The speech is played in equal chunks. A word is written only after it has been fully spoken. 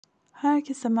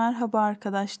Herkese merhaba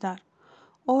arkadaşlar.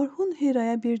 Orhun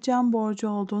Hira'ya bir can borcu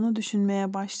olduğunu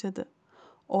düşünmeye başladı.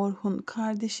 Orhun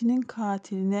kardeşinin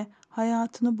katiline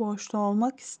hayatını borçlu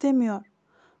olmak istemiyor.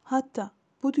 Hatta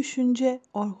bu düşünce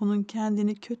Orhun'un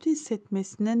kendini kötü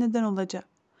hissetmesine neden olacak.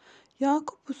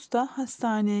 Yakup Usta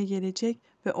hastaneye gelecek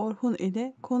ve Orhun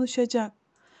ile konuşacak.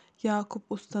 Yakup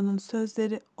Usta'nın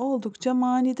sözleri oldukça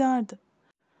manidardı.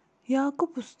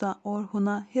 Yakup Usta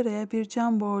Orhun'a Hira'ya bir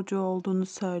can borcu olduğunu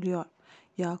söylüyor.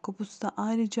 Yakup Usta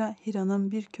ayrıca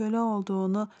Hira'nın bir köle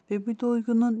olduğunu ve bu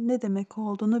duygunun ne demek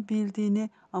olduğunu bildiğini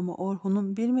ama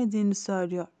Orhun'un bilmediğini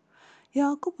söylüyor.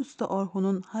 Yakup Usta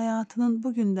Orhun'un hayatının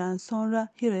bugünden sonra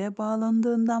Hira'ya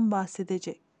bağlandığından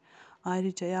bahsedecek.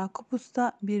 Ayrıca Yakup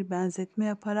Usta bir benzetme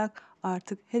yaparak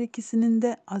artık her ikisinin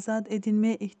de azat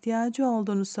edilmeye ihtiyacı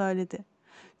olduğunu söyledi.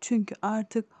 Çünkü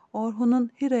artık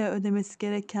Orhun'un Hira'ya ödemesi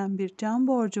gereken bir can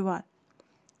borcu var.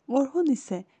 Orhun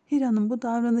ise Hira'nın bu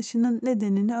davranışının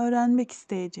nedenini öğrenmek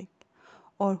isteyecek.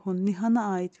 Orhun Nihan'a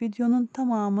ait videonun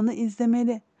tamamını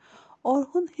izlemeli.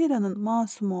 Orhun Hira'nın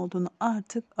masum olduğunu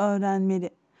artık öğrenmeli.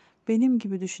 Benim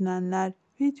gibi düşünenler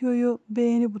videoyu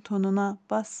beğeni butonuna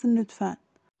bassın lütfen.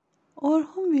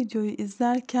 Orhun videoyu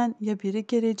izlerken ya biri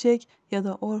gelecek ya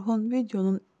da Orhun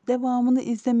videonun devamını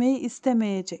izlemeyi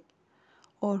istemeyecek.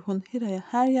 Orhun Hira'ya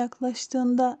her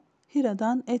yaklaştığında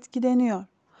Hira'dan etkileniyor.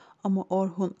 Ama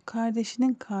Orhun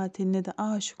kardeşinin katiline de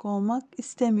aşık olmak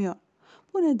istemiyor.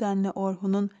 Bu nedenle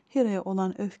Orhun'un Hira'ya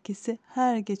olan öfkesi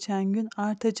her geçen gün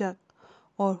artacak.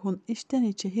 Orhun içten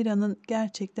içe Hira'nın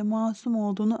gerçekte masum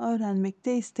olduğunu öğrenmek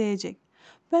de isteyecek.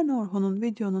 Ben Orhun'un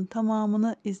videonun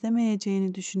tamamını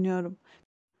izlemeyeceğini düşünüyorum.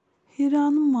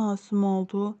 Hira'nın masum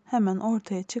olduğu hemen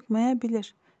ortaya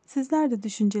çıkmayabilir. Sizler de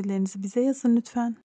düşüncelerinizi bize yazın lütfen.